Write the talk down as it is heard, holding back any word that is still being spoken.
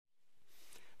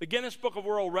The Guinness Book of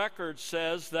World Records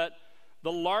says that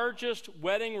the largest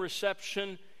wedding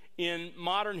reception in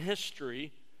modern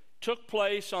history took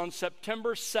place on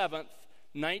September 7th,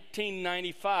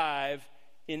 1995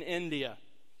 in India.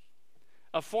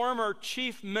 A former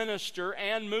chief minister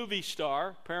and movie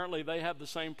star, apparently they have the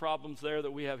same problems there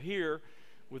that we have here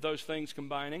with those things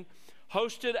combining,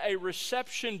 hosted a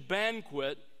reception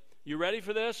banquet, you ready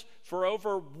for this, for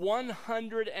over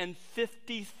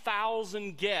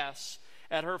 150,000 guests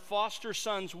at her foster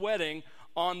son's wedding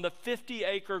on the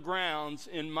 50-acre grounds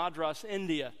in Madras,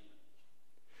 India.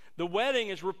 The wedding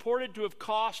is reported to have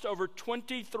cost over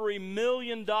 $23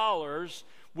 million,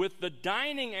 with the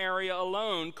dining area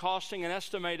alone costing an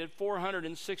estimated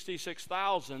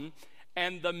 $466,000,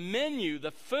 and the menu,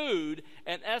 the food,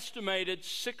 an estimated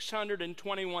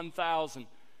 $621,000.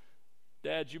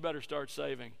 Dads, you better start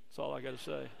saving. That's all I got to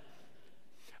say.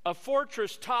 A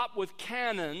fortress topped with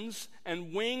cannons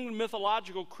and winged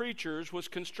mythological creatures was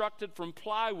constructed from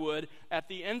plywood at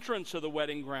the entrance of the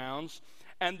wedding grounds,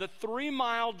 and the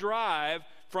 3-mile drive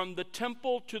from the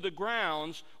temple to the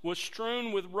grounds was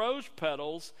strewn with rose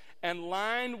petals and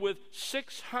lined with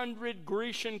 600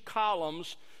 Grecian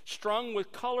columns strung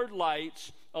with colored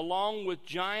lights, along with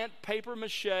giant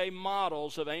papier-mâché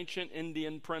models of ancient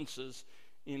Indian princes,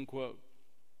 end quote.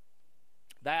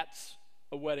 That's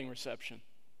a wedding reception.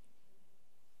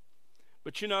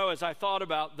 But you know, as I thought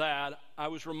about that, I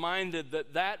was reminded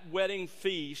that that wedding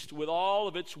feast, with all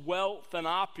of its wealth and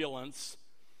opulence,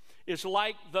 is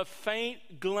like the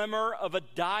faint glimmer of a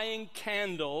dying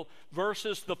candle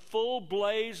versus the full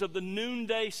blaze of the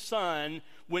noonday sun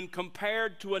when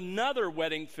compared to another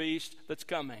wedding feast that's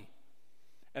coming.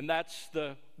 And that's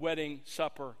the wedding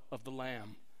supper of the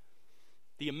Lamb.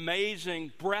 The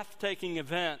amazing, breathtaking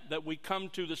event that we come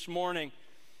to this morning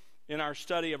in our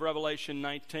study of Revelation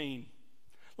 19.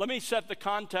 Let me set the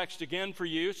context again for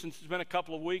you, since it's been a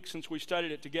couple of weeks since we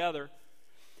studied it together.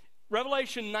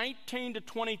 Revelation 19 to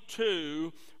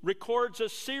 22 records a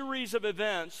series of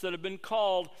events that have been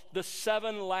called the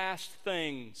 7 last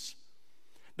things.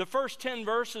 The first 10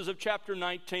 verses of chapter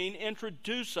 19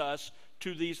 introduce us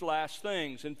to these last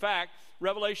things. In fact,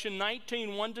 Revelation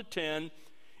 19, 1 to 10,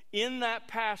 in that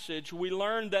passage, we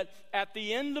learn that at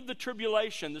the end of the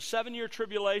tribulation, the 7-year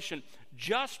tribulation,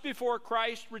 just before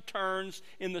Christ returns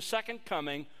in the second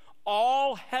coming,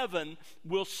 all heaven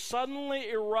will suddenly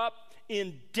erupt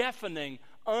in deafening,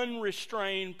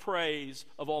 unrestrained praise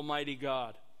of Almighty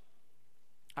God.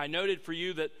 I noted for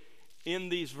you that in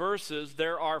these verses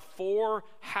there are 4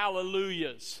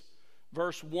 hallelujahs.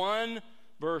 Verse 1,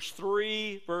 verse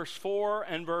 3, verse 4,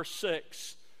 and verse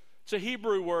 6. It's a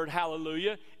Hebrew word,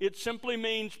 hallelujah. It simply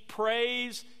means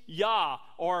praise Yah,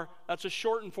 or that's a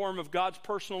shortened form of God's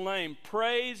personal name.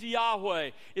 Praise Yahweh.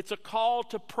 It's a call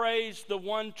to praise the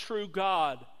one true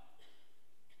God.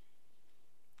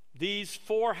 These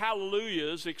 4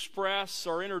 hallelujahs express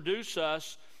or introduce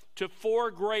us to 4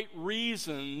 great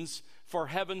reasons for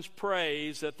heaven's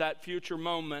praise at that future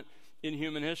moment in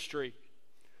human history.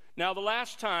 Now, the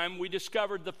last time we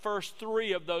discovered the first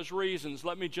 3 of those reasons.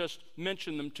 Let me just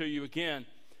mention them to you again.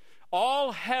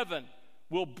 All heaven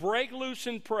will break loose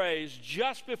in praise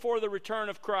just before the return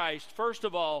of Christ. First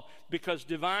of all, because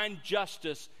divine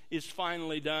justice is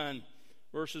finally done.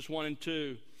 Verses 1 and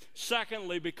 2.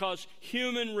 Secondly, because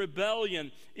human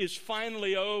rebellion is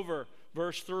finally over.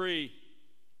 Verse 3.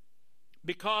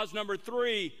 Because, number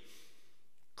 3,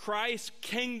 Christ's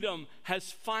kingdom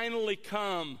has finally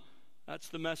come. That's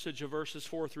the message of verses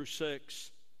 4 through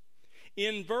 6.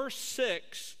 In verse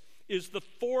 6 is the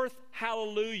 4th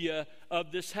hallelujah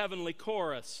of this heavenly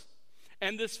chorus.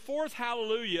 And this 4th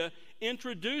hallelujah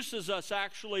introduces us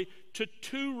actually to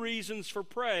 2 reasons for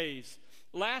praise.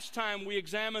 Last time we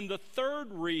examined the 3rd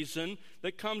reason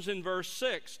that comes in verse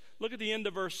 6. Look at the end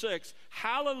of verse 6.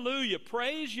 Hallelujah,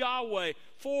 praise Yahweh,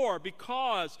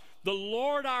 because the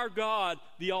Lord our God,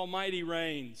 the Almighty,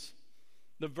 reigns.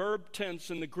 The verb tense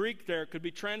in the Greek there could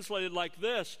be translated like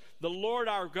this: the Lord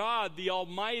our God, the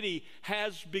Almighty,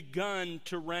 has begun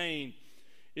to reign.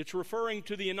 It's referring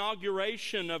to the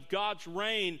inauguration of God's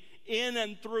reign in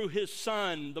and through His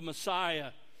Son, the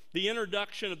Messiah, the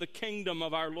introduction of the kingdom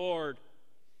of our Lord.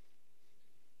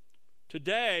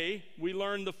 Today, we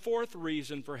learn the 4th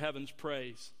reason for heaven's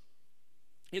praise.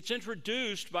 It's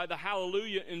introduced by the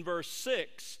hallelujah in verse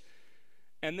 6,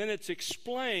 and then it's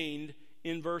explained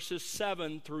in verses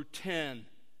 7 through 10.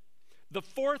 The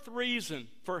 4th reason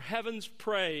for heaven's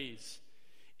praise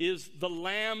is the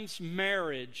Lamb's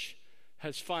marriage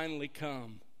has finally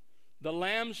come. The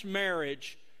Lamb's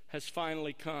marriage has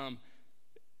finally come.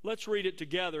 Let's read it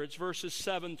together. It's verses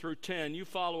 7 through 10. You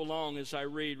follow along as I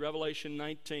read Revelation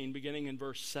 19, beginning in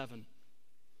verse 7.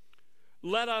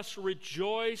 Let us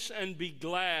rejoice and be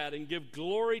glad and give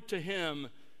glory to him,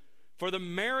 for the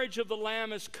marriage of the Lamb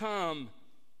has come,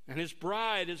 and his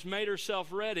bride has made herself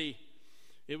ready.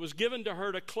 It was given to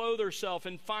her to clothe herself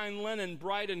in fine linen,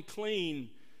 bright and clean,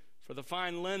 for the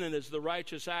fine linen is the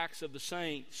righteous acts of the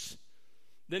saints.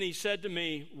 Then he said to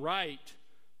me, Write,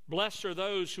 blessed are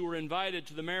those who are invited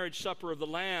to the marriage supper of the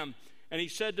Lamb. And he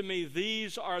said to me,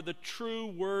 These are the true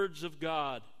words of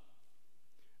God.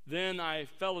 Then I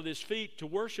fell at his feet to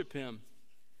worship him.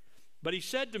 But he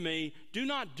said to me, Do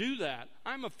not do that.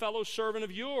 I'm a fellow servant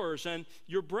of yours and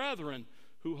your brethren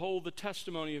who hold the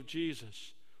testimony of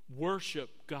Jesus. Worship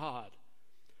God.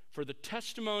 For the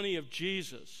testimony of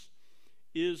Jesus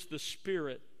is the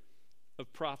spirit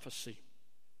of prophecy.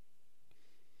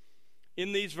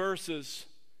 In these verses,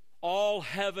 all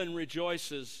heaven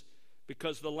rejoices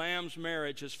because the Lamb's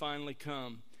marriage has finally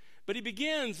come. But he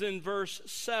begins in verse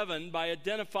 7 by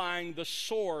identifying the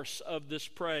source of this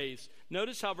praise.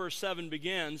 Notice how verse 7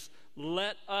 begins,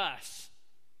 let us.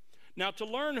 Now, to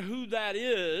learn who that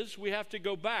is, we have to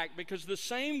go back because the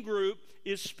same group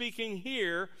is speaking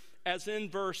here as in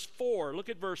verse 4. Look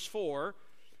at verse 4.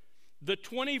 The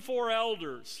 24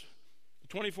 elders. The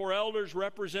 24 elders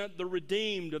represent the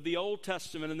redeemed of the Old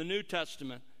Testament and the New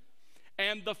Testament.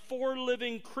 And the 4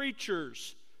 living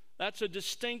creatures. That's a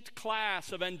distinct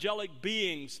class of angelic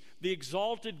beings, the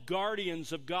exalted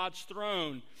guardians of God's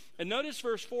throne. And notice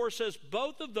verse 4 says,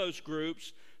 both of those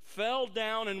groups fell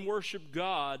down and worshiped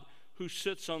God who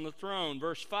sits on the throne.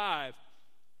 Verse 5,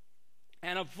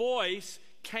 and a voice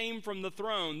came from the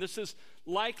throne. This is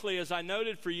likely, as I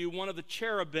noted for you, one of the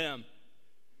cherubim.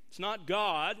 It's not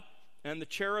God, and the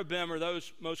cherubim are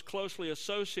those most closely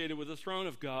associated with the throne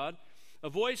of God. A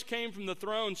voice came from the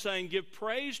throne saying, Give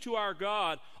praise to our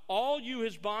God, all you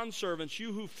his bondservants,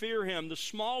 you who fear him, the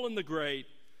small and the great.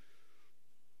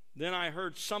 Then I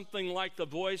heard something like the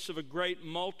voice of a great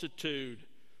multitude,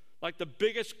 like the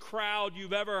biggest crowd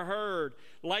you've ever heard,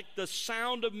 like the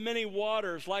sound of many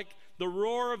waters, like the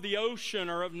roar of the ocean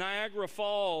or of Niagara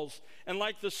Falls, and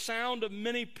like the sound of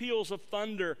many peals of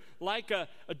thunder, like a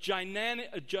gigantic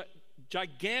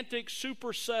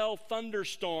supercell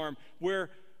thunderstorm where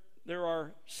there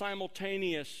are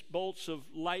simultaneous bolts of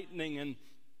lightning and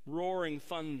roaring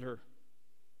thunder.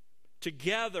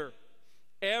 Together,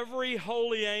 every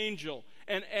holy angel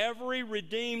and every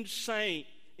redeemed saint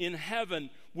in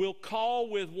heaven will call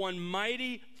with one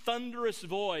mighty, thunderous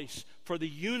voice for the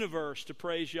universe to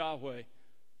praise Yahweh.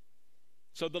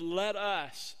 So the let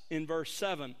us in verse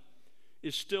 7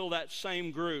 is still that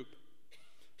same group.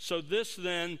 So this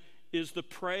then is the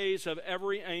praise of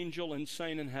every angel and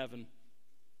saint in heaven.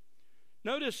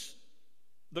 Notice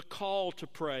the call to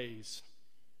praise.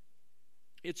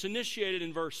 It's initiated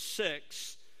in verse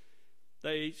 6.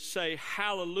 They say,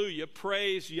 hallelujah,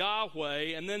 praise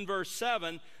Yahweh. And then verse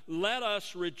 7, let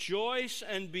us rejoice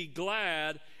and be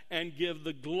glad and give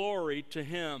the glory to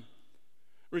him.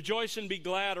 Rejoice and be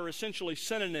glad are essentially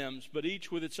synonyms, but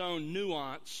each with its own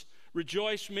nuance.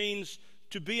 Rejoice means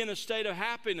to be in a state of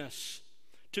happiness.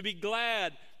 To be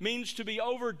glad means to be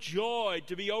overjoyed,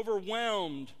 to be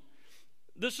overwhelmed.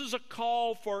 This is a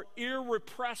call for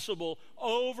irrepressible,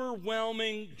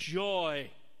 overwhelming joy.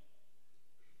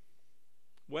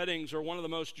 Weddings are one of the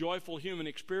most joyful human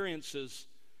experiences,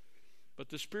 but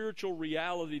the spiritual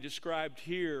reality described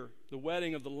here, the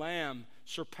wedding of the Lamb,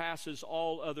 surpasses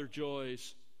all other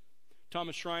joys.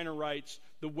 Thomas Schreiner writes,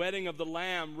 the wedding of the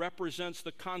Lamb represents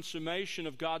the consummation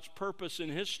of God's purpose in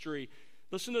history.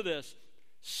 Listen to this,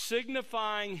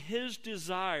 signifying his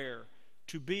desire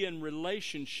to be in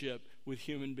relationship with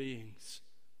human beings.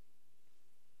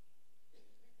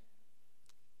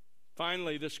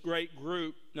 Finally, this great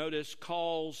group, notice,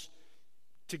 calls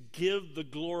to give the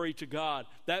glory to God.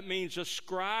 That means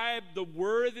ascribe the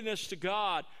worthiness to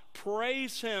God.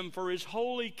 Praise him for his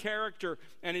holy character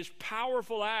and his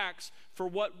powerful acts for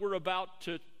what we're about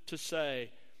to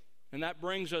say. And that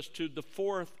brings us to the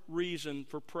fourth reason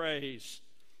for praise.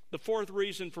 The fourth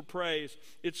reason for praise.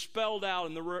 It's spelled out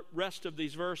in the rest of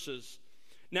these verses.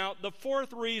 Now, the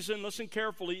fourth reason, listen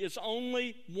carefully, is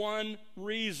only one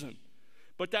reason.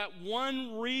 But that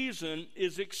one reason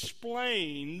is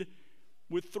explained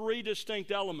with 3 distinct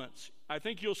elements. I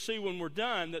think you'll see when we're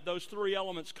done that those 3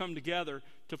 elements come together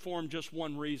to form just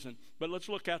one reason. But let's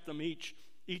look at them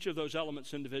each of those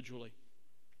elements individually.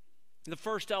 The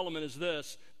first element is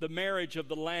this: the marriage of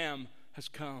the Lamb has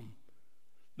come.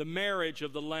 The marriage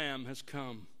of the Lamb has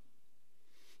come.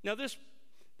 Now this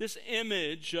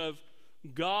image of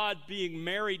God being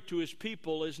married to his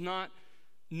people is not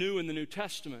new in the New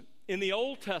Testament. In the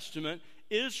Old Testament,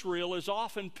 Israel is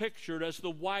often pictured as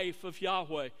the wife of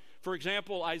Yahweh. For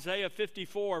example, Isaiah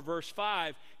 54, verse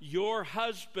 5, your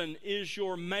husband is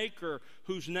your maker,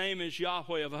 whose name is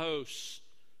Yahweh of hosts.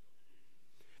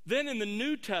 Then in the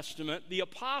New Testament, the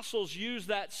apostles use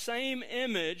that same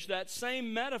image, that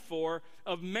same metaphor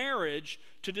of marriage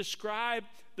to describe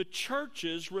the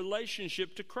church's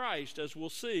relationship to Christ, as we'll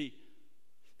see.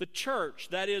 The church,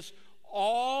 that is,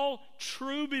 all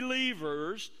true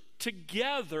believers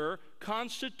together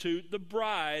constitute the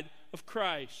bride of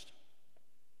Christ.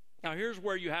 Now, here's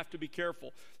where you have to be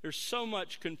careful. There's so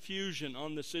much confusion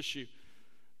on this issue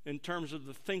in terms of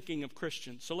the thinking of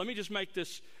Christians. So let me just make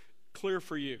this clear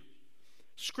for you.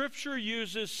 Scripture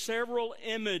uses several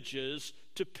images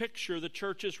to picture the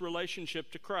church's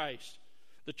relationship to Christ.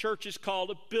 The church is called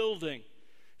a building.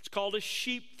 It's called a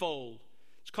sheepfold.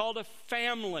 It's called a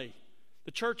family.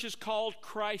 The church is called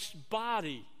Christ's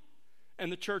body.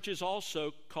 And the church is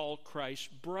also called Christ's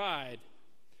bride.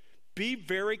 Be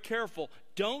very careful.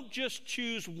 Don't just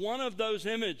choose one of those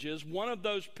images, one of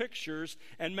those pictures,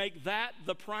 and make that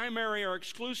the primary or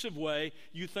exclusive way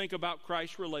you think about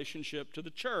Christ's relationship to the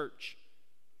church.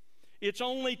 It's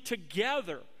only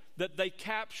together that they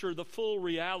capture the full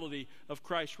reality of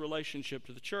Christ's relationship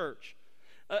to the church.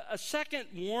 A second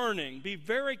warning, be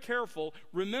very careful.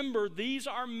 Remember, these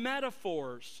are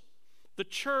metaphors. The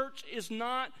church is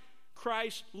not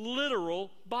Christ's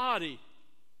literal body.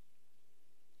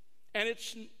 And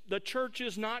the church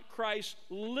is not Christ's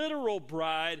literal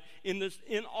bride in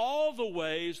all the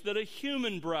ways that a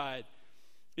human bride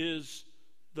is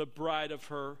the bride of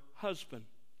her husband.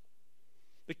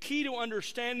 The key to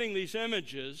understanding these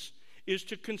images is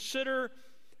to consider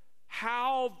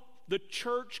how the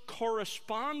church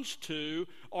corresponds to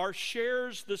or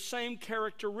shares the same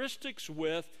characteristics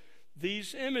with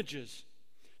these images.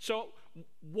 So,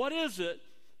 what is it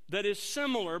that is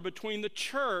similar between the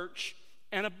church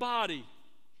and a body?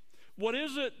 What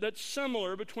is it that's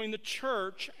similar between the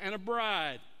church and a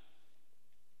bride?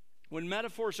 When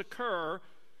metaphors occur,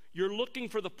 you're looking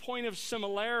for the point of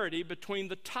similarity between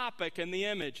the topic and the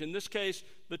image. In this case,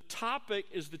 the topic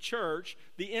is the church,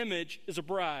 the image is a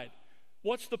bride.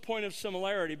 What's the point of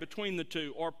similarity between the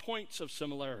two, or points of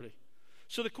similarity?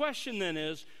 So the question then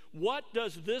is, what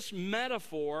does this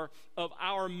metaphor of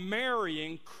our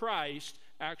marrying Christ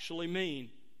actually mean?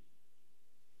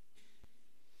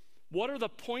 What are the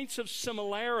points of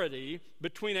similarity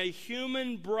between a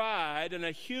human bride and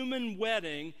a human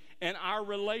wedding and our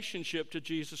relationship to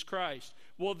Jesus Christ?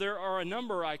 Well, there are a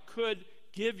number I could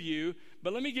give you,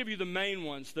 but let me give you the main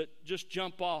ones that just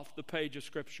jump off the page of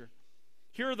Scripture.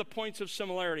 Here are the points of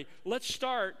similarity. Let's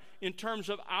start in terms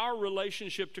of our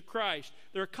relationship to Christ.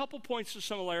 There are a couple points of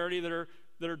similarity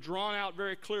that are drawn out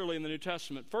very clearly in the New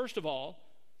Testament. First of all,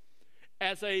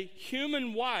 as a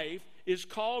human wife is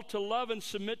called to love and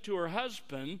submit to her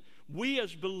husband, we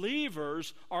as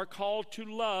believers are called to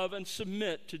love and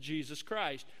submit to Jesus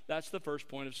Christ. That's the first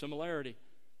point of similarity.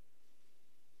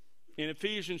 In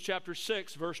Ephesians chapter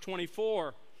 6, verse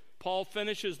 24, Paul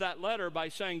finishes that letter by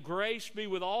saying, grace be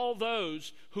with all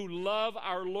those who love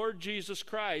our Lord Jesus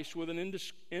Christ with an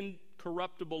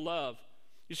incorruptible love.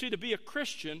 You see, to be a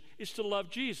Christian is to love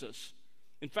Jesus.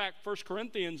 In fact, 1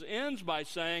 Corinthians ends by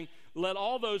saying, let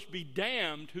all those be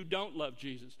damned who don't love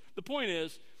Jesus. The point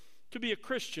is, to be a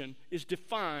Christian is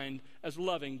defined as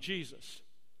loving Jesus.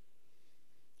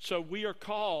 So we are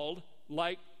called,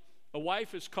 like a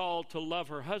wife is called to love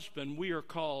her husband, we are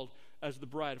called as the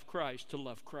bride of Christ to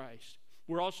love Christ.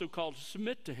 We're also called to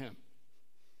submit to him.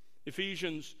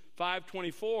 Ephesians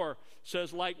 5:24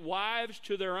 says, like wives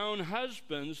to their own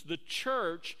husbands, the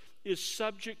church is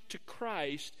subject to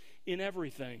Christ in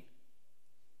everything.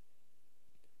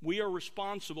 We are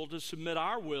responsible to submit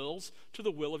our wills to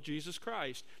the will of Jesus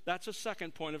Christ. That's a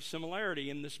second point of similarity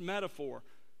in this metaphor.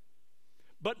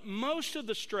 But most of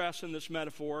the stress in this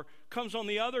metaphor comes on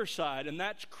the other side, and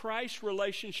that's Christ's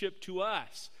relationship to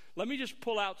us. Let me just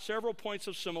pull out several points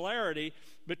of similarity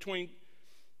between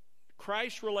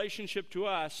Christ's relationship to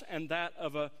us and that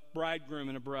of a bridegroom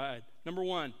and a bride. Number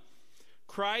one,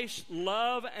 Christ's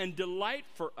love and delight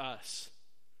for us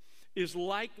is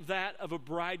like that of a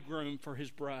bridegroom for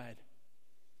his bride.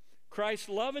 Christ's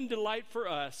love and delight for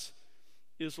us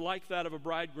is like that of a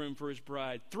bridegroom for his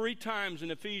bride. 3 times in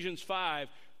Ephesians 5,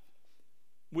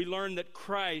 we learn that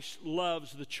Christ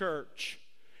loves the church.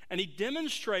 And he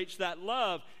demonstrates that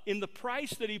love in the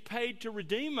price that he paid to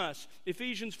redeem us.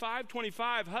 Ephesians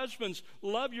 5:25, husbands,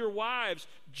 love your wives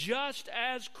just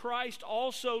as Christ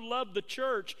also loved the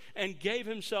church and gave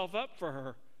himself up for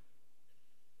her.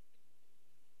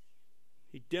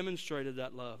 He demonstrated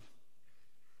that love.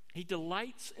 He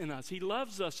delights in us. He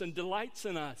loves us and delights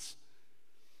in us.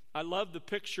 I love the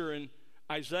picture in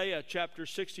Isaiah chapter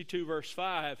 62, verse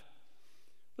 5.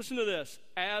 Listen to this.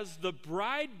 As the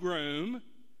bridegroom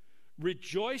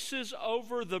rejoices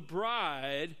over the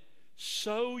bride,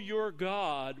 so your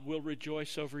God will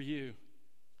rejoice over you.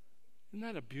 Isn't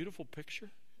that a beautiful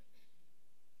picture?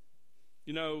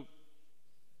 You know,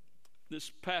 this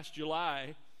past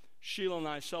July, Sheila and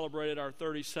I celebrated our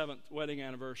 37th wedding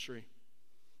anniversary.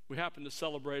 We happened to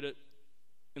celebrate it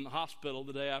in the hospital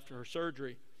the day after her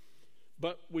surgery.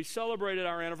 But we celebrated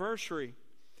our anniversary.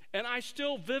 And I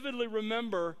still vividly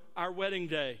remember our wedding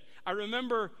day. I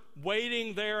remember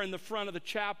waiting there in the front of the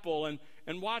chapel and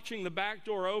watching the back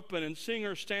door open and seeing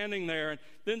her standing there and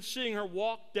then seeing her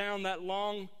walk down that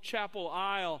long chapel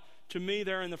aisle to me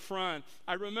there in the front.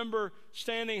 I remember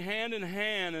standing hand in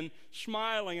hand and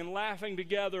smiling and laughing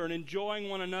together and enjoying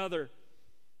one another. It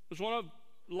was one of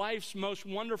life's most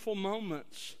wonderful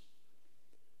moments.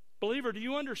 Believer, do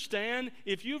you understand?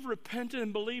 If you've repented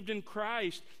and believed in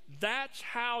Christ, that's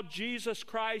how Jesus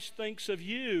Christ thinks of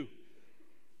you.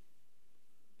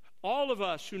 All of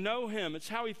us who know him, it's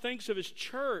how he thinks of his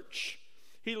church.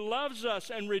 He loves us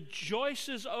and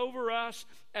rejoices over us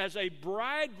as a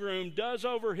bridegroom does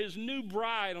over his new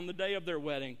bride on the day of their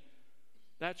wedding.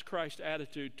 That's Christ's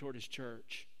attitude toward his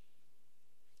church.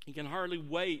 He can hardly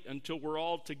wait until we're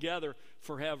all together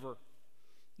forever.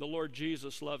 The Lord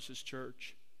Jesus loves his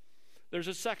church. There's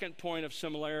a second point of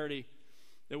similarity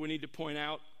that we need to point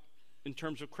out in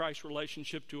terms of Christ's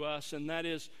relationship to us, and that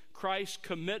is Christ's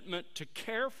commitment to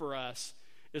care for us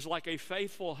is like a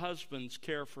faithful husband's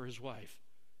care for his wife.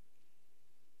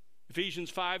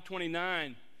 Ephesians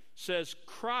 5:29 says,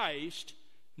 Christ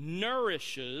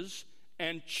nourishes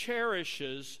and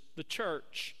cherishes the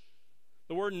church.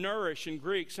 The word nourish in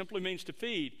Greek simply means to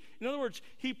feed. In other words,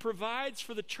 he provides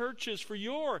for the churches for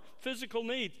your physical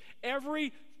needs.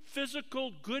 Every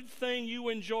physical good thing you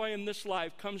enjoy in this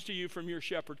life comes to you from your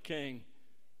shepherd king.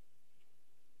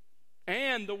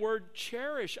 And the word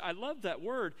cherish, I love that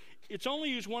word. It's only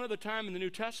used one other time in the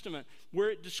New Testament where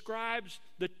it describes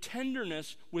the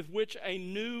tenderness with which a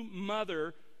new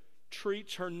mother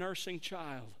treats her nursing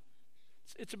child.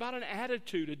 It's about an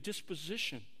attitude, a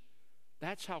disposition.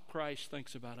 That's how Christ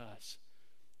thinks about us.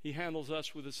 He handles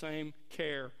us with the same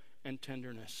care and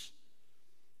tenderness.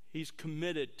 He's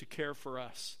committed to care for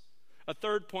us. A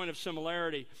third point of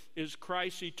similarity is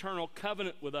Christ's eternal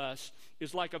covenant with us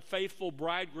is like a faithful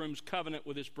bridegroom's covenant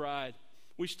with his bride.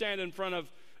 We stand in front of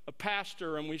a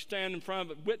pastor and we stand in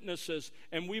front of witnesses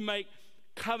and we make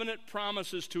covenant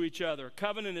promises to each other.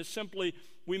 Covenant is simply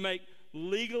we make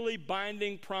legally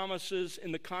binding promises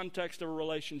in the context of a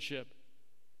relationship.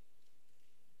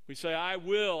 We say,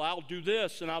 I'll do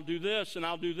this, and I'll do this, and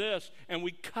I'll do this, and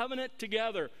we covenant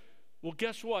together. Well,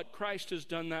 guess what? Christ has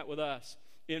done that with us.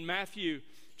 In Matthew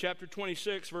chapter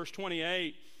 26, verse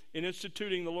 28, in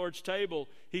instituting the Lord's table,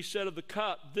 he said of the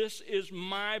cup, this is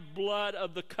my blood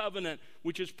of the covenant,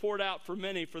 which is poured out for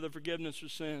many for the forgiveness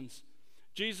of sins.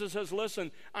 Jesus says,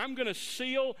 listen, I'm going to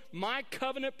seal my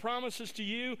covenant promises to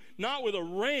you, not with a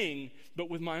ring, but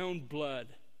with my own blood.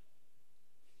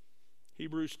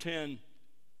 Hebrews 10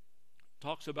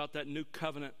 talks about that new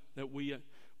covenant that we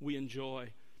enjoy.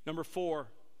 Number 4,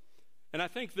 and I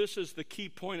think this is the key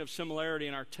point of similarity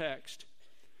in our text.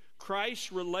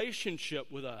 Christ's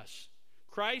relationship with us.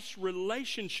 Christ's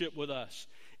relationship with us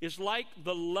is like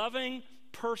the loving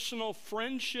personal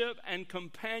friendship and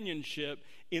companionship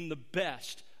in the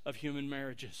best of human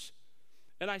marriages.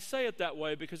 And I say it that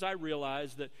way because I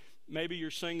realize that maybe you're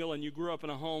single and you grew up in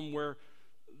a home where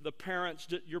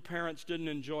your parents didn't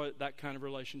enjoy that kind of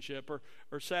relationship,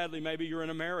 or sadly maybe you're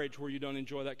in a marriage where you don't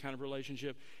enjoy that kind of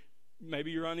relationship.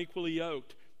 Maybe you're unequally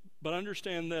yoked. But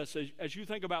understand this, as you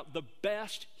think about the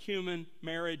best human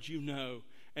marriage you know,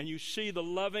 and you see the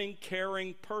loving,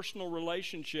 caring, personal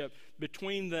relationship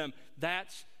between them,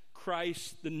 that's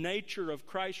Christ, the nature of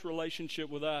Christ's relationship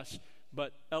with us,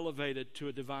 but elevated to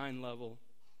a divine level.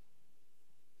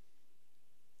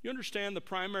 You understand the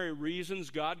primary reasons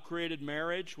God created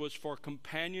marriage was for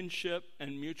companionship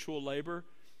and mutual labor?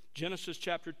 Genesis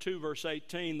chapter 2, verse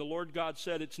 18, the Lord God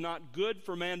said, it's not good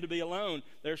for man to be alone.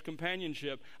 There's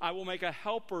companionship. I will make a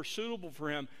helper suitable for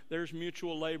him. There's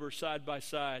mutual labor side by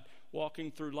side, walking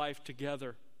through life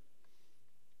together.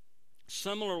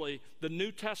 Similarly, the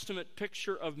New Testament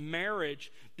picture of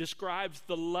marriage describes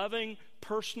the loving,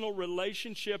 personal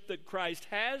relationship that Christ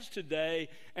has today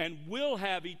and will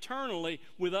have eternally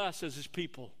with us as his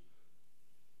people.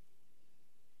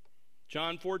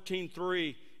 John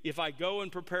 14:3, if I go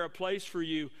and prepare a place for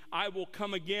you, I will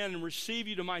come again and receive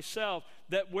you to myself,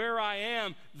 that where I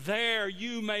am, there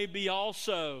you may be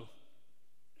also.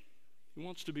 He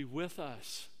wants to be with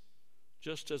us,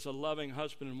 just as a loving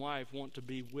husband and wife want to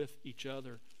be with each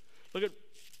other. Look at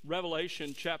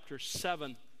Revelation chapter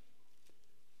 7.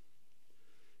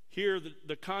 Here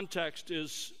the context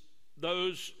is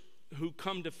those who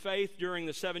come to faith during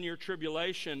the 7-year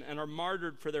tribulation and are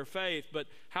martyred for their faith, but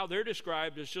how they're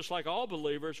described is just like all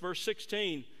believers. Verse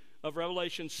 16 of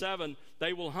Revelation 7,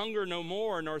 they will hunger no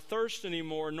more, nor thirst any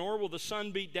more, nor will the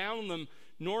sun beat down on them,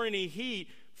 nor any heat.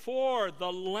 For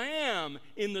the Lamb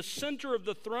in the center of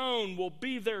the throne will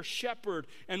be their shepherd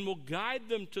and will guide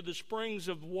them to the springs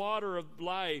of water of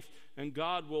life, and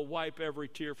God will wipe every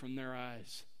tear from their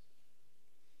eyes.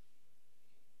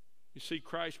 You see,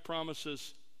 Christ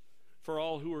promises for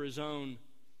all who are his own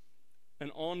an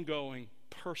ongoing,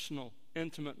 personal,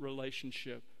 intimate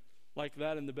relationship like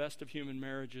that in the best of human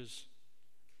marriages.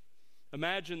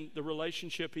 Imagine the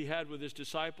relationship he had with his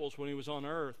disciples when he was on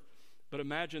earth. But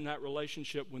imagine that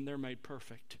relationship when they're made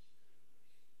perfect.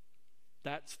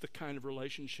 That's the kind of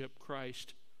relationship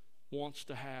Christ wants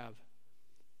to have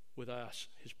with us,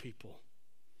 his people.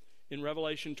 In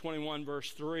Revelation 21, verse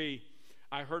 3,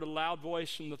 I heard a loud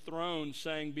voice from the throne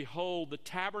saying, Behold, the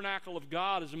tabernacle of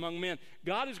God is among men.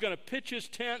 God is going to pitch his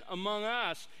tent among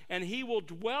us, and he will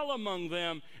dwell among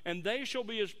them, and they shall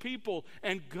be his people,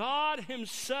 and God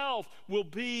himself will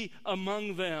be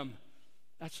among them.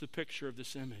 That's the picture of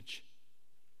this image.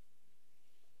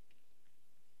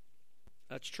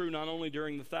 That's true not only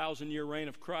during the 1,000-year reign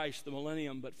of Christ, the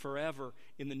millennium, but forever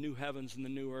in the new heavens and the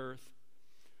new earth.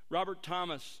 Robert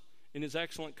Thomas, in his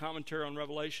excellent commentary on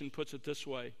Revelation, puts it this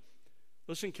way.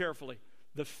 Listen carefully.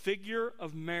 The figure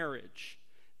of marriage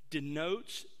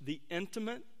denotes the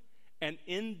intimate and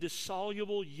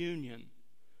indissoluble union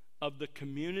of the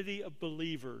community of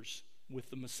believers with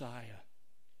the Messiah.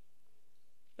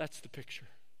 That's the picture.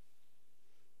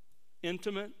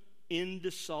 Intimate,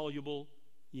 indissoluble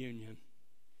union.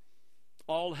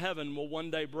 All heaven will one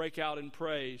day break out in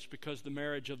praise because the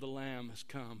marriage of the Lamb has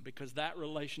come, because that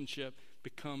relationship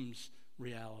becomes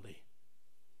reality.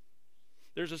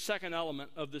 There's a second element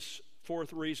of this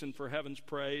fourth reason for heaven's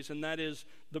praise, and that is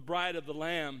the bride of the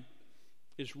Lamb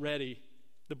is ready.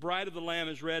 The bride of the Lamb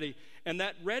is ready. And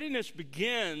that readiness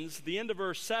begins, the end of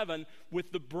verse 7,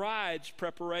 with the bride's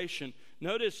preparation.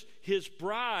 Notice, his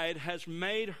bride has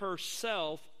made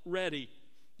herself ready.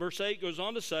 Verse 8 goes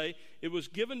on to say, it was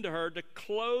given to her to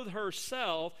clothe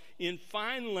herself in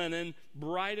fine linen,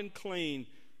 bright and clean,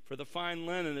 for the fine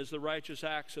linen is the righteous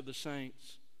acts of the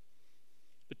saints.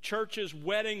 The church's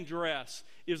wedding dress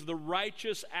is the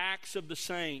righteous acts of the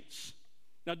saints.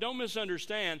 Now don't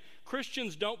misunderstand,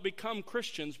 Christians don't become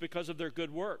Christians because of their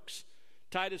good works.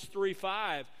 Titus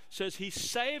 3:5 says he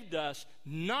saved us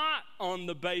not on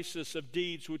the basis of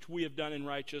deeds which we have done in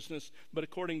righteousness, but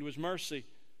according to his mercy.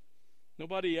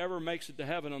 Nobody ever makes it to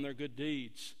heaven on their good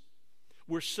deeds.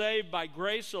 We're saved by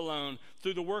grace alone,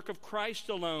 through the work of Christ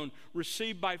alone,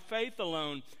 received by faith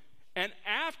alone. And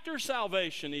after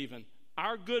salvation even,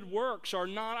 our good works are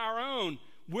not our own.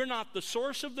 We're not the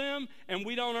source of them, and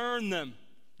we don't earn them.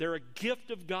 They're a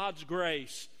gift of God's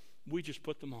grace. We just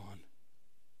put them on.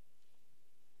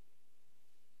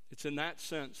 It's in that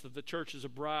sense that the church as a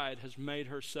bride has made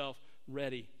herself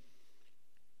ready.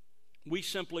 We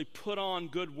simply put on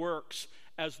good works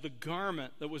as the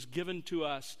garment that was given to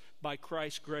us by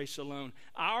Christ's grace alone.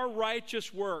 Our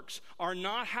righteous works are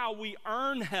not how we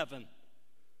earn heaven,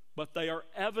 but they are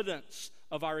evidence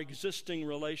of our existing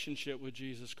relationship with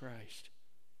Jesus Christ.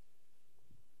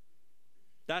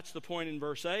 That's the point in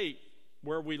verse 8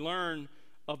 where we learn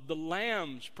of the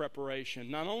Lamb's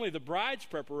preparation. Not only the bride's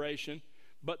preparation,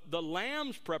 but the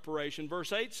Lamb's preparation.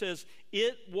 Verse 8 says,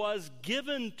 it was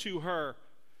given to her.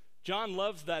 John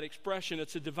loves that expression.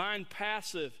 It's a divine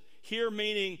passive. Here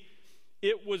meaning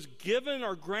it was given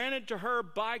or granted to her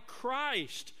by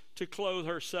Christ to clothe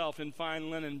herself in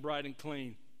fine linen, bright and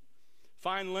clean.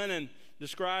 Fine linen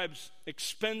describes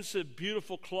expensive,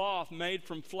 beautiful cloth made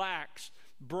from flax.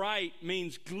 Bright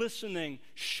means glistening,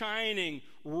 shining,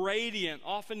 radiant,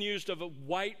 often used of a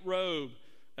white robe,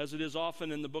 as it is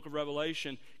often in the book of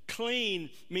Revelation. Clean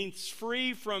means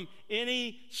free from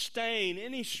any stain,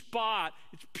 any spot.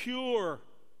 It's pure.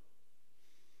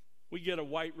 We get a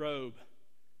white robe.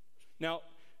 Now,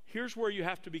 here's where you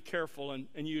have to be careful and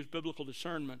use biblical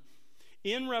discernment.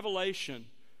 In Revelation,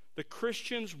 the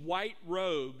Christians' white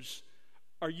robes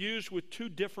are used with two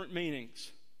different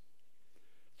meanings.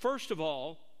 First of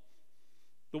all,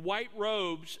 the white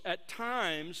robes at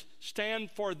times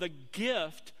stand for the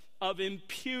gift of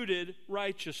imputed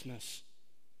righteousness.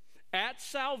 At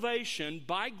salvation,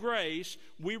 by grace,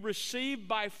 we receive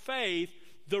by faith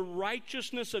the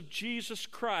righteousness of Jesus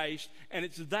Christ, and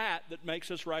it's that makes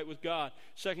us right with God.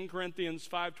 2 Corinthians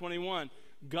 5:21,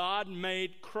 God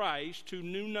made Christ, who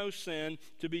knew no sin,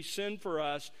 to be sin for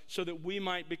us, so that we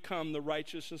might become the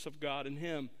righteousness of God in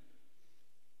him.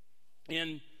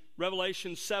 In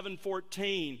Revelation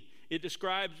 7:14, it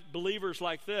describes believers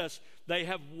like this: they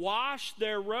have washed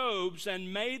their robes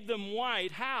and made them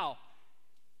white. How?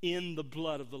 In the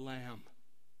blood of the Lamb.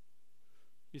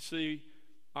 You see,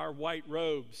 our white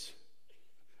robes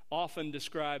often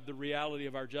describe the reality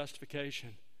of our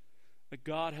justification. That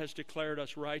God has declared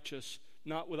us righteous,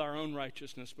 not with our own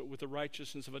righteousness, but with the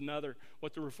righteousness of another,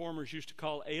 what the Reformers used to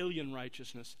call alien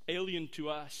righteousness, alien to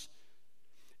us.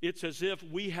 It's as if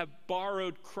we have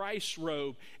borrowed Christ's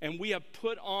robe and we have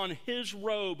put on his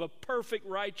robe of perfect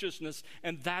righteousness,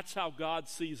 and that's how God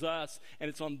sees us, and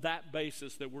it's on that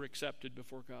basis that we're accepted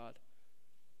before God.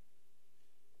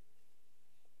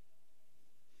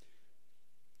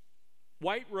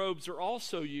 White robes are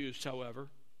also used, however,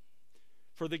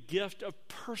 for the gift of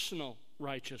personal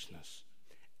righteousness.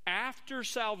 After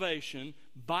salvation,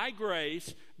 by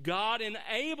grace, God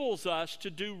enables us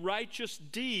to do righteous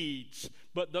deeds,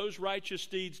 but those righteous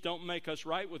deeds don't make us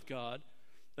right with God.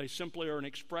 They simply are an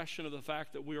expression of the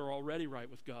fact that we are already right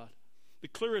with God. The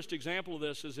clearest example of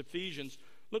this is Ephesians.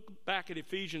 Look back at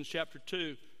Ephesians chapter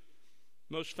 2,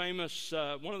 one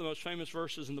of the most famous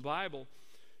verses in the Bible.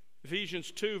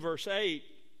 Ephesians 2, verse 8,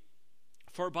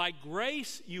 for by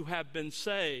grace you have been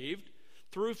saved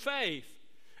through faith,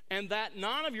 and that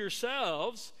not of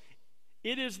yourselves,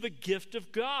 it is the gift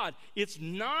of God. It's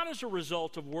not as a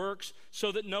result of works,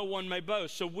 so that no one may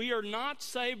boast. So we are not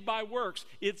saved by works.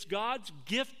 It's God's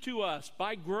gift to us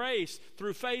by grace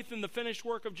through faith in the finished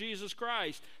work of Jesus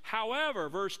Christ. However,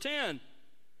 verse 10,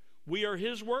 we are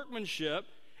his workmanship,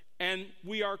 and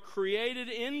we are created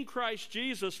in Christ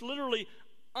Jesus, literally,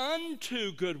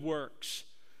 unto good works,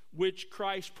 which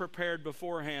Christ prepared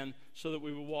beforehand so that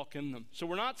we would walk in them. So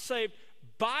we're not saved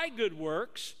by good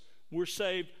works, we're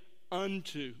saved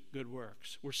unto good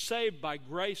works. We're saved by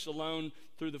grace alone,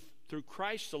 through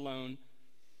Christ alone,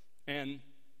 and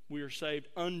we are saved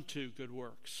unto good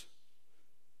works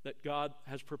that God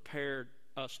has prepared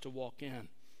us to walk in.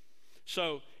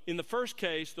 So in the first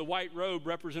case, the white robe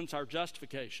represents our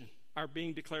justification, our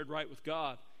being declared right with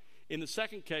God. In the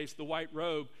second case, the white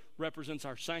robe represents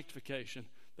our sanctification,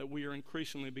 that we are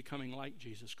increasingly becoming like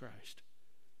Jesus Christ.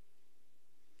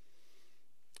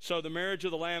 So the marriage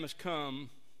of the Lamb has come.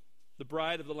 The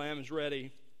bride of the Lamb is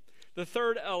ready. The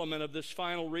third element of this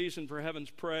final reason for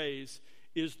heaven's praise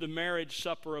is the marriage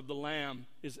supper of the Lamb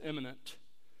is imminent.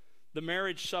 The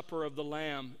marriage supper of the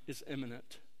Lamb is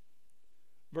imminent.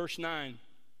 Verse 9,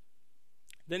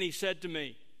 then he said to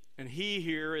me, and he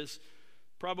here is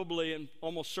probably and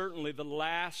almost certainly the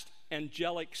last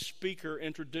angelic speaker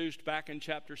introduced back in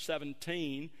chapter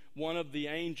 17, one of the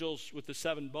angels with the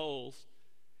 7 bowls.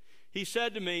 He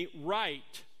said to me,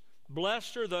 write,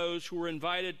 blessed are those who are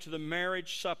invited to the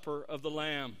marriage supper of the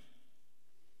Lamb.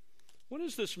 What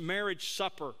is this marriage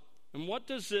supper, and what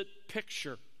does it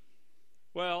picture?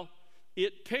 Well,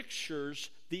 it pictures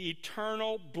the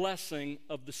eternal blessing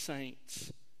of the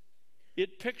saints.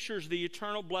 It pictures the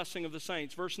eternal blessing of the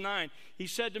saints. Verse 9, he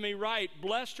said to me, write,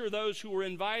 blessed are those who were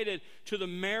invited to the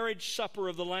marriage supper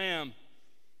of the Lamb.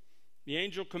 The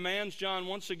angel commands John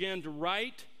once again to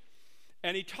write,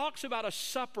 and he talks about a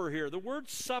supper here. The word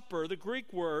supper, the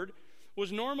Greek word,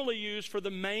 was normally used for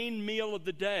the main meal of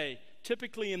the day,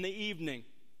 typically in the evening.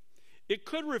 It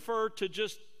could refer to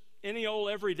just any old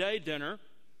everyday dinner.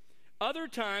 Other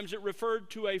times it referred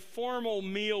to a formal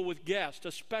meal with guests,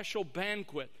 a special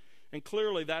banquet. And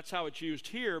clearly that's how it's used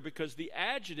here, because the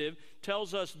adjective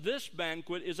tells us this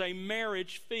banquet is a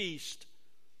marriage feast.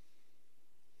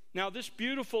 Now, this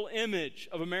beautiful image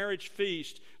of a marriage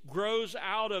feast grows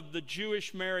out of the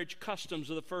Jewish marriage customs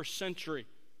of the first century.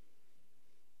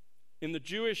 In the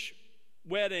Jewish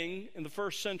wedding in the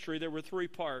first century, there were 3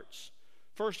 parts.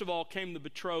 First of all came the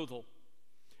betrothal.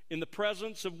 In the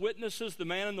presence of witnesses, the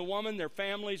man and the woman, their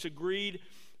families agreed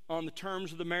on the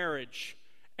terms of the marriage.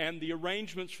 And the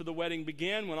arrangements for the wedding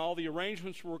began. When all the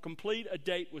arrangements were complete, a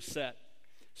date was set.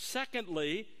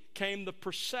 Secondly came the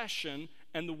procession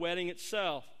and the wedding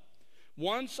itself.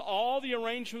 Once all the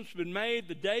arrangements had been made,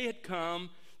 the day had come,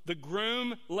 the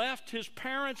groom left his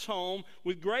parents' home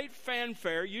with great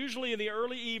fanfare, usually in the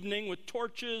early evening with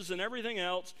torches and everything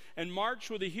else, and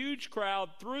marched with a huge crowd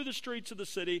through the streets of the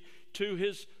city to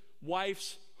his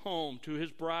wife's home, to his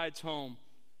bride's home.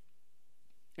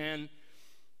 And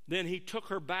then he took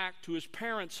her back to his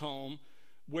parents' home,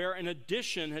 where an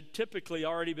addition had typically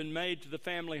already been made to the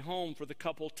family home for the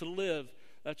couple to live.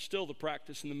 That's still the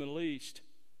practice in the Middle East.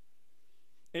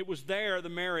 It was there the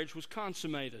marriage was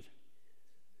consummated.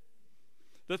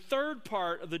 The third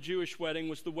part of the Jewish wedding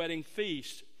was the wedding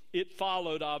feast. It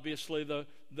followed, obviously,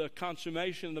 the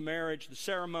consummation of the marriage, the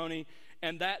ceremony,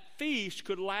 and that feast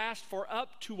could last for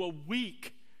up to a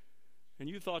week. And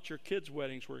you thought your kids'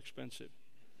 weddings were expensive.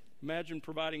 Imagine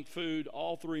providing food,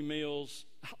 all 3 meals,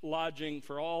 lodging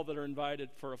for all that are invited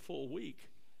for a full week.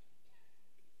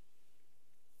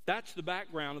 That's the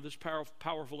background of this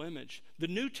powerful image. The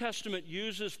New Testament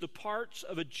uses the parts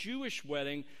of a Jewish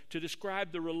wedding to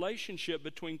describe the relationship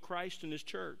between Christ and his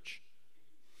church.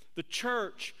 The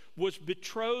church was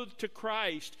betrothed to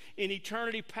Christ in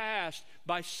eternity past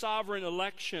by sovereign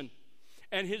election.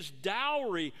 And his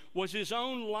dowry was his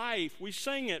own life. We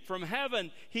sing it, from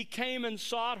heaven he came and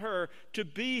sought her to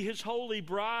be his holy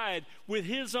bride. With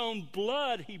his own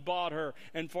blood he bought her,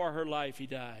 and for her life he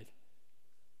died.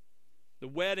 The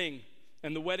wedding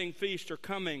and the wedding feast are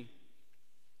coming.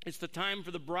 It's the time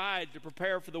for the bride to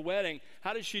prepare for the wedding.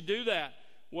 How does she do that?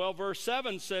 Well, verse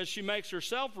 7 says she makes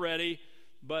herself ready,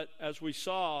 but as we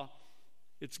saw,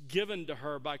 it's given to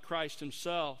her by Christ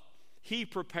himself. He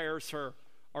prepares her,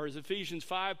 or as Ephesians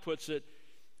 5 puts it,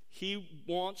 he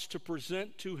wants to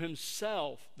present to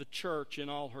himself the church in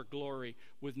all her glory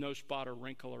with no spot or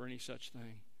wrinkle or any such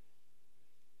thing.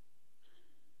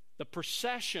 The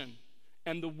procession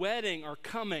and the wedding are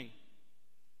coming.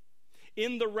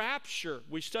 In the rapture,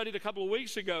 we studied a couple of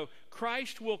weeks ago,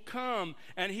 Christ will come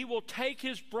and he will take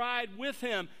his bride with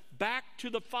him back to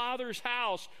the Father's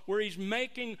house where he's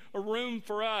making a room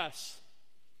for us.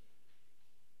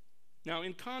 Now,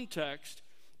 in context,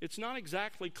 it's not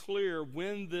exactly clear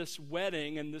when this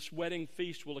wedding and this wedding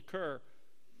feast will occur.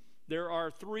 There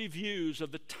are 3 views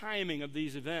of the timing of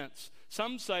these events.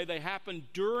 Some say they happen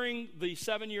during the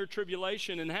 7-year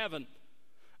tribulation in heaven.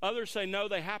 Others say, no,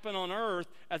 they happen on earth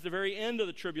at the very end of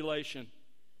the tribulation.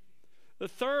 The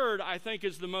third, I think,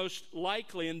 is the most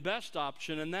likely and best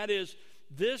option, and that is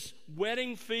this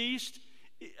wedding feast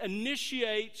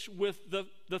initiates with the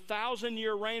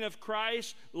 1,000-year reign of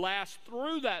Christ, lasts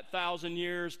through that 1,000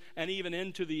 years, and even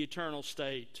into the eternal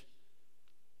state.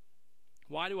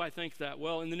 Why do I think that?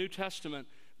 Well, in the New Testament,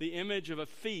 the image of a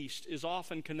feast is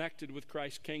often connected with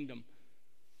Christ's kingdom.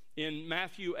 In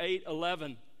Matthew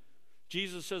 8:11,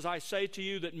 Jesus says, I say to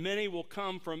you that many will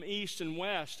come from east and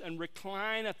west and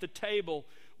recline at the table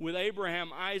with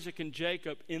Abraham, Isaac, and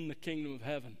Jacob in the kingdom of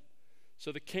heaven.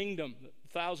 So the kingdom,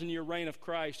 the 1,000-year reign of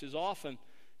Christ, is often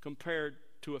compared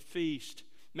to a feast.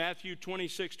 Matthew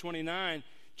 26:29,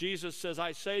 Jesus says,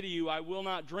 I say to you, I will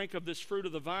not drink of this fruit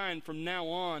of the vine from now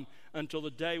on until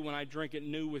the day when I drink it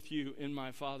new with you in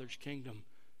my Father's kingdom.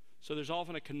 So there's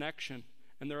often a connection,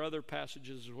 and there are other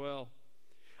passages as well.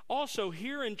 Also,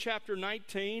 here in chapter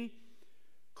 19,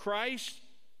 Christ's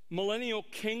millennial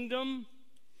kingdom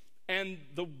and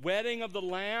the wedding of the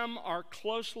Lamb are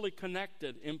closely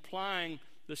connected, implying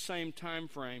the same time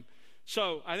frame.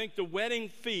 So, I think the wedding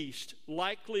feast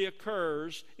likely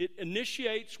occurs. It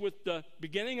initiates with the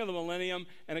beginning of the millennium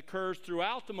and occurs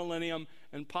throughout the millennium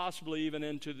and possibly even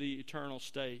into the eternal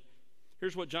state.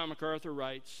 Here's what John MacArthur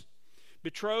writes.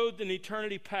 Betrothed in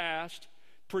eternity past,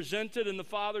 presented in the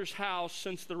Father's house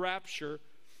since the rapture,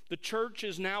 the church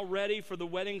is now ready for the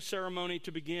wedding ceremony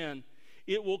to begin.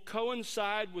 It will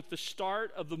coincide with the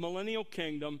start of the millennial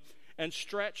kingdom and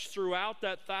stretch throughout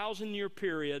that 1,000-year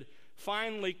period,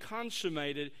 finally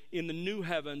consummated in the new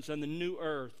heavens and the new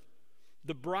earth.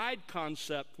 The bride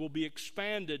concept will be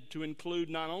expanded to include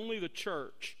not only the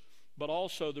church, but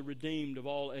also the redeemed of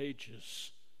all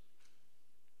ages.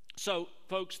 So,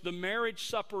 folks, the marriage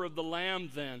supper of the Lamb,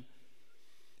 then,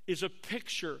 is a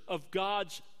picture of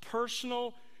God's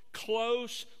personal,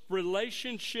 close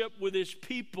relationship with his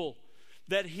people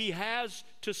that he has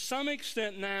to some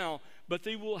extent now, but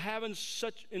they will have in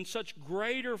such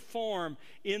greater form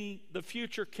in the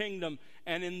future kingdom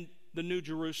and in the New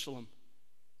Jerusalem.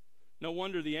 No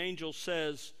wonder the angel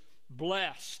says,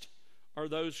 blessed are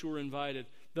those who are invited.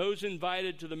 Those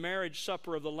invited to the marriage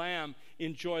supper of the Lamb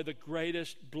enjoy the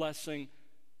greatest blessing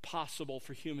possible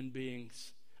for human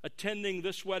beings. Attending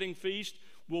this wedding feast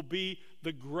will be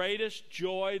the greatest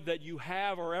joy that you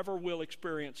have or ever will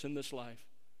experience in this life.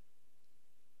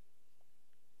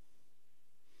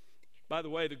 By the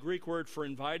way, the Greek word for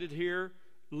invited here,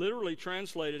 literally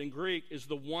translated in Greek, is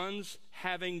the ones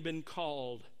having been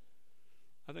called.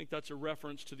 I think that's a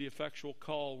reference to the effectual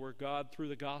call where God, through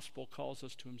the gospel, calls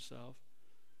us to himself.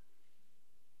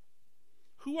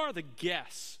 Who are the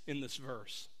guests in this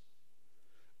verse?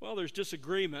 Well, there's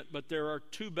disagreement, but there are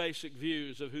 2 basic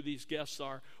views of who these guests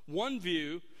are. One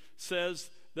view says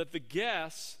that the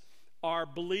guests are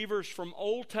believers from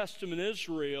Old Testament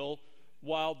Israel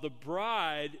while the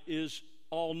bride is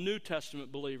all New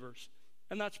Testament believers.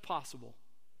 And that's possible.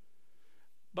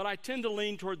 But I tend to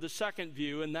lean toward the second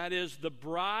view, and that is the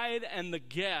bride and the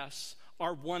guests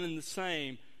are one and the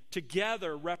same,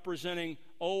 together representing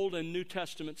Old and New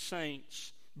Testament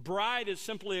saints. Bride is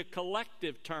simply a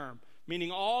collective term,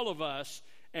 meaning all of us,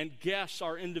 and guests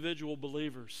are individual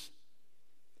believers.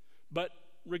 But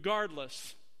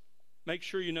regardless, make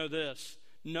sure you know this.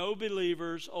 No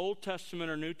believers, Old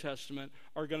Testament or New Testament,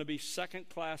 are going to be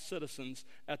second-class citizens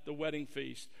at the wedding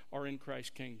feast or in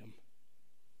Christ's kingdom.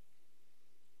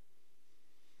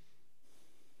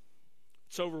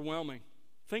 It's overwhelming.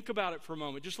 Think about it for a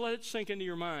moment. Just let it sink into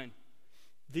your mind.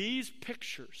 These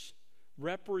pictures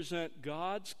represent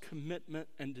God's commitment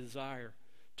and desire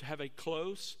to have a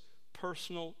close,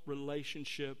 personal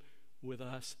relationship with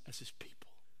us as His people.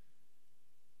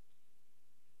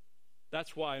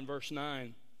 That's why in verse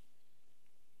 9,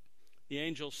 the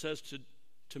angel says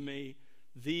to me,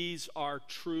 these are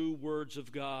true words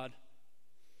of God.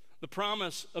 The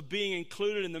promise of being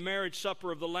included in the marriage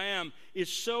supper of the Lamb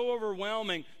is so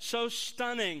overwhelming, so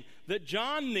stunning, that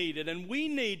John needed and we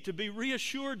need to be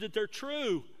reassured that they're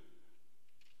true.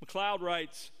 McLeod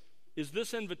writes, is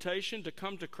this invitation to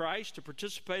come to Christ, to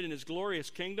participate in His glorious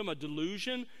kingdom, a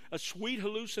delusion, a sweet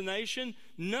hallucination?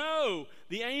 No,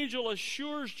 the angel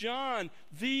assures John,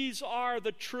 these are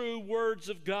the true words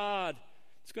of God.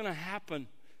 It's going to happen.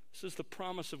 This is the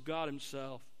promise of God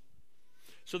Himself.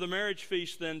 So the marriage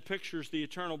feast then pictures the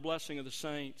eternal blessing of the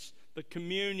saints, the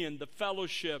communion, the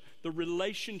fellowship, the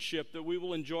relationship that we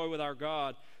will enjoy with our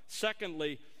God.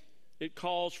 Secondly, it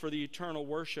calls for the eternal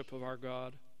worship of our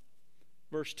God.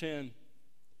 Verse 10,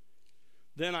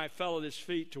 then I fell at His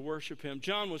feet to worship Him.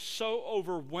 John was so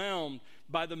overwhelmed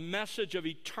by the message of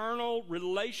eternal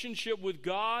relationship with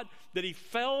God that he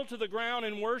fell to the ground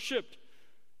and worshiped.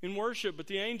 But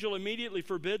the angel immediately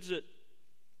forbids it.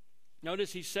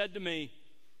 Notice he said to me,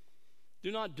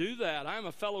 do not do that. I am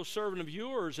a fellow servant of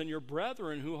yours and your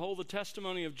brethren who hold the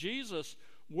testimony of Jesus.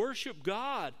 Worship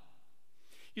God.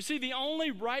 You see, the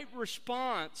only right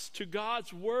response to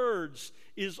God's words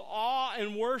is awe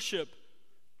and worship,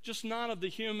 just not of the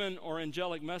human or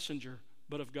angelic messenger,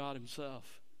 but of God Himself.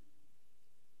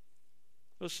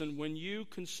 Listen, when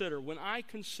I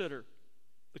consider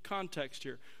the context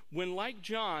here, when, like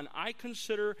John, I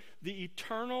consider the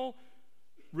eternal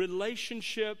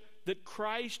relationship that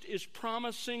Christ is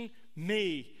promising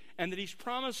me, and that He's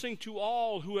promising to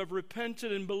all who have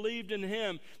repented and believed in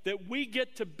Him, that we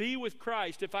get to be with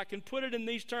Christ. If I can put it in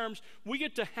these terms, we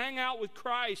get to hang out with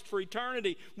Christ for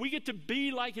eternity. We get to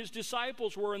be like His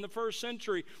disciples were in the first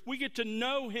century. We get to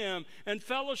know Him and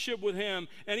fellowship with Him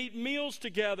and eat meals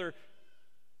together.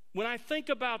 When I think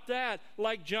about that,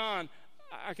 like John,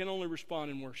 I can only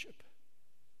respond in worship.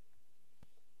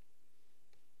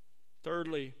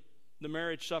 Thirdly, the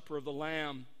marriage supper of the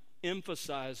Lamb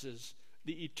emphasizes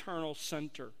the eternal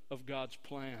center of God's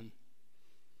plan.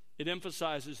 It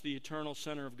emphasizes the eternal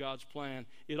center of God's plan.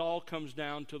 It all comes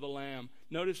down to the Lamb.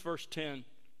 Notice verse 10.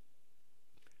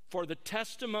 For the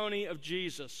testimony of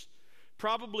Jesus.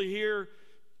 Probably here,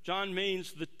 John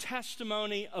means the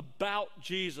testimony about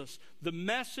Jesus. The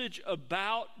message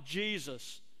about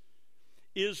Jesus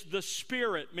is the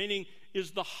spirit, meaning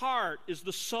is the heart, is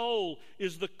the soul,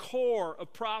 is the core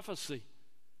of prophecy.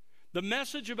 The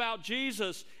message about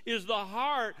Jesus is the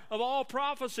heart of all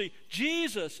prophecy.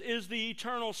 Jesus is the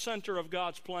eternal center of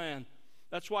God's plan.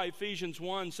 That's why Ephesians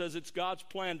 1 says it's God's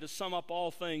plan to sum up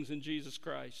all things in Jesus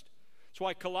Christ. That's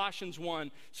why Colossians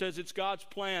 1 says it's God's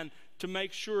plan to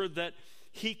make sure that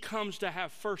He comes to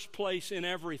have first place in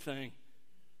everything.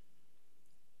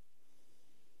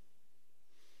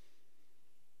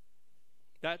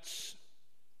 That's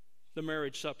the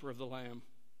marriage supper of the Lamb.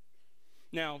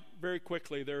 Now, very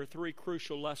quickly, there are three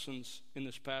crucial lessons in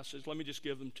this passage. Let me just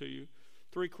give them to you.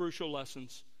 Three crucial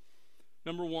lessons.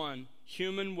 Number one,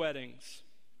 human weddings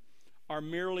are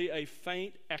merely a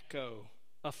faint echo,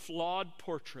 a flawed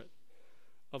portrait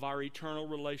of our eternal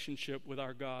relationship with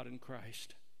our God in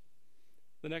Christ.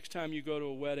 The next time you go to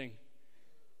a wedding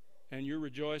and you're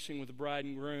rejoicing with the bride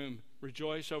and groom,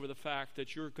 rejoice over the fact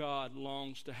that your God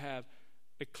longs to have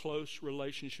a close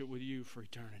relationship with you for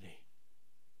eternity.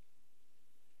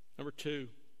 Number two,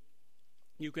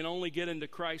 you can only get into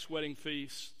Christ's wedding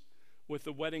feast with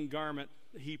the wedding garment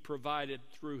He provided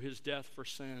through His death for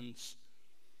sins.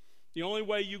 The only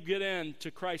way you get into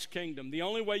Christ's kingdom, the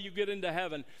only way you get into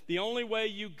heaven, the only way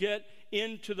you get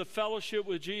into the fellowship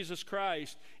with Jesus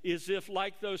Christ is if,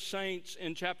 like those saints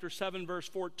in chapter 7, verse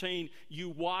 14, you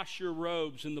wash your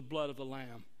robes in the blood of the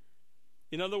Lamb.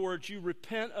 In other words, you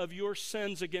repent of your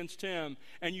sins against him,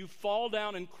 and you fall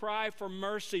down and cry for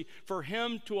mercy for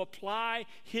him to apply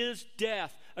his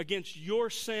death against your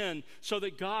sin so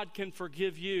that God can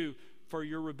forgive you for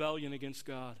your rebellion against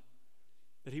God,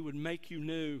 that he would make you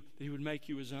new, that he would make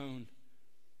you his own.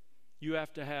 You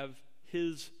have to have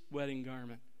his wedding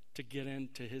garment to get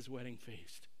into his wedding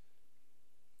feast.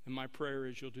 And my prayer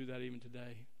is you'll do that even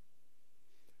today.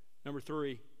 Number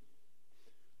 3,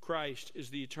 Christ is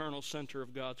the eternal center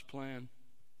of God's plan.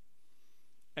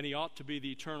 And he ought to be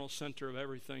the eternal center of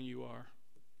everything you are.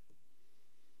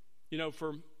 You know,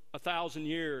 for 1,000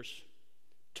 years,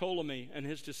 Ptolemy and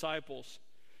his disciples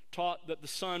taught that the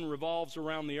sun revolves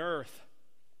around the earth.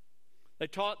 They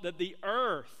taught that the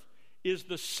earth is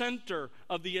the center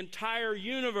of the entire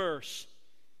universe.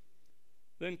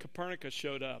 Then Copernicus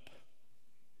showed up,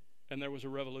 and there was a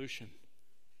revolution.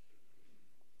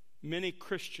 Many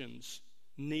Christians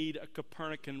need a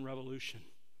Copernican revolution.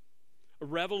 A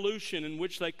revolution in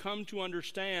which they come to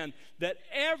understand that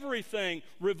everything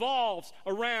revolves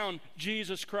around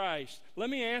Jesus Christ. Let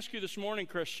me ask you this morning,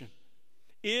 Christian,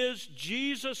 is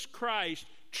Jesus Christ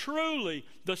truly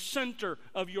the center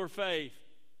of your faith?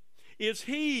 Is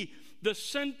he the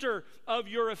center of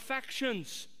your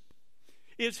affections?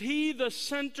 Is he the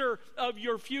center of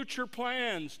your future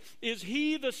plans? Is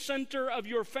he the center of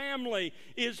your family?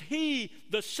 Is he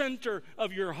the center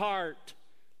of your heart?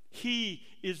 He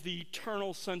is the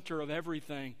eternal center of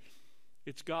everything.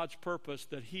 It's God's purpose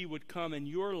that he would come in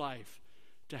your life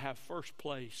to have first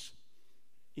place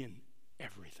in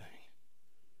everything.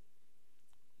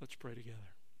 Let's pray together.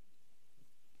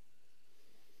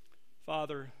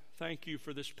 Father, thank you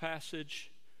for this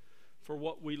passage, for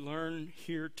what we learn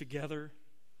here together.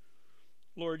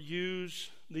 Lord, use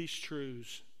these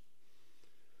truths.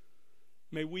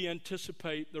 May we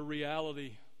anticipate the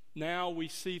reality. Now we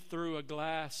see through a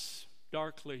glass,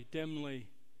 darkly, dimly,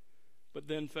 but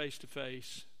then face to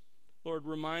face. Lord,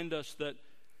 remind us that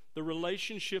the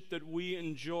relationship that we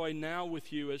enjoy now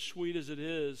with you, as sweet as it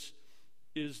is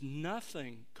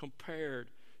nothing compared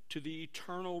to the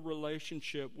eternal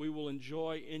relationship we will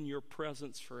enjoy in your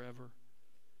presence forever.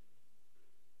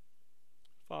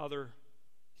 Father,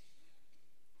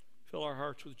 fill our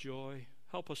hearts with joy.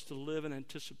 Help us to live in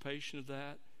anticipation of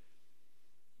that.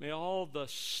 May all the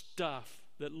stuff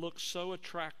that looks so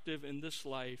attractive in this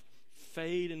life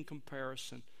fade in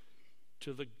comparison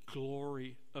to the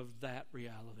glory of that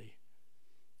reality.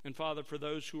 And Father, for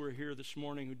those who are here this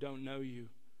morning who don't know you,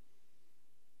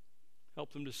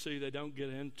 help them to see they don't get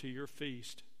into your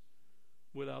feast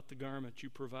without the garment you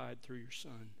provide through your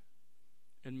Son.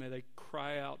 And may they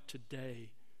cry out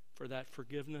today for that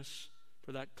forgiveness,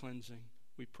 for that cleansing.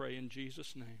 We pray in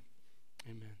Jesus' name.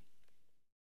 Amen.